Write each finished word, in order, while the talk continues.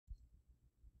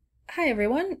Hi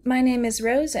everyone, my name is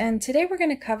Rose and today we're going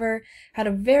to cover how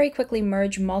to very quickly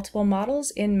merge multiple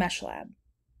models in MeshLab.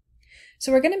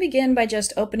 So we're going to begin by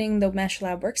just opening the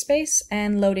MeshLab workspace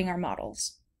and loading our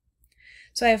models.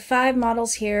 So I have 5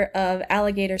 models here of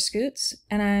alligator scoots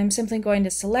and I'm simply going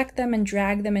to select them and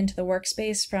drag them into the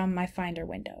workspace from my Finder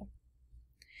window.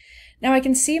 Now I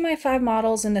can see my 5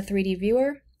 models in the 3D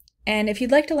viewer. And if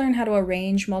you'd like to learn how to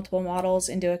arrange multiple models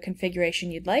into a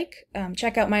configuration you'd like,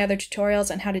 check out my other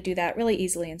tutorials on how to do that really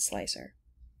easily in Slicer.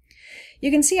 You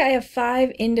can see I have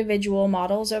 5 individual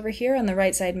models over here on the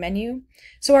right side menu,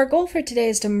 so our goal for today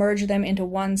is to merge them into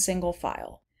one single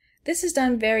file. This is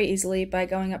done very easily by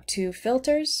going up to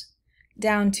Filters,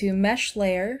 down to Mesh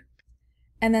Layer,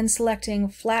 and then selecting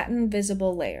Flatten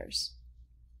Visible Layers.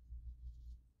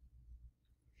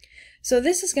 So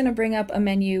this is going to bring up a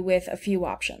menu with a few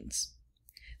options.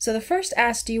 So the first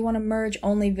asks, do you want to merge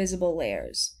only visible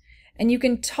layers? And you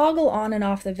can toggle on and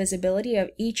off the visibility of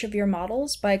each of your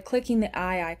models by clicking the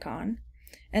eye icon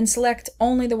and select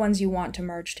only the ones you want to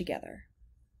merge together.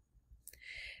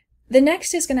 The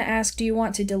next is going to ask, do you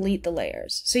want to delete the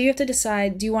layers? So you have to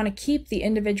decide, do you want to keep the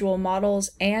individual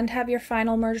models and have your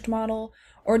final merged model,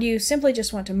 or do you simply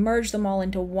just want to merge them all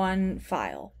into one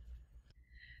file?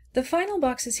 The final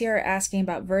boxes here are asking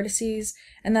about vertices,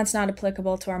 and that's not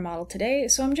applicable to our model today,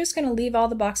 so I'm just going to leave all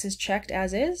the boxes checked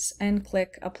as is and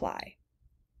click Apply.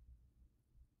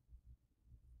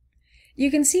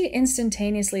 You can see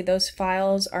instantaneously those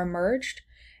files are merged,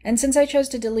 and since I chose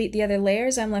to delete the other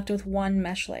layers, I'm left with one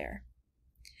mesh layer.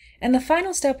 And the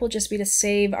final step will just be to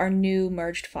save our new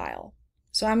merged file.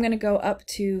 So I'm going to go up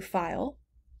to File,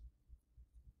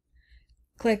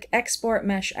 click Export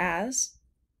Mesh As,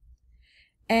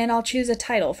 and I'll choose a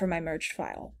title for my merged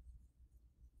file.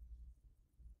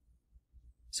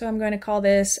 So I'm going to call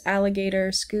this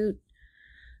Alligator Scoot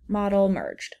Model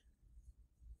Merged.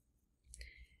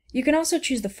 You can also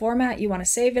choose the format you want to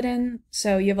save it in,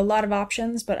 so you have a lot of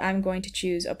options, but I'm going to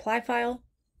choose Apply File,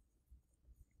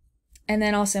 and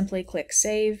then I'll simply click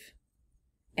Save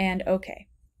and OK.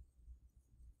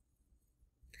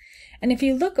 And if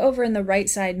you look over in the right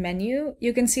side menu,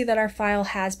 you can see that our file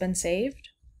has been saved.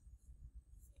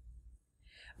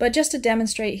 But just to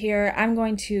demonstrate here, I'm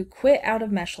going to quit out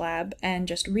of MeshLab and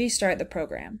just restart the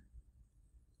program.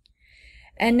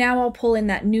 And now I'll pull in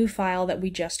that new file that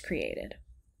we just created.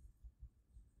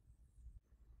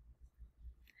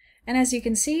 And as you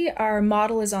can see, our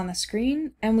model is on the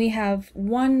screen and we have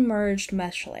one merged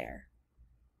mesh layer.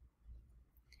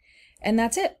 And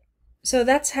that's it. So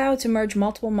that's how to merge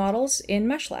multiple models in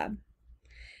MeshLab.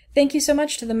 Thank you so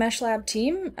much to the MeshLab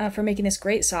team for making this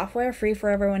great software free for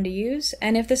everyone to use.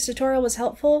 And if this tutorial was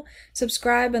helpful,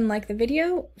 subscribe and like the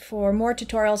video for more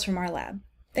tutorials from our lab.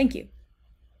 Thank you.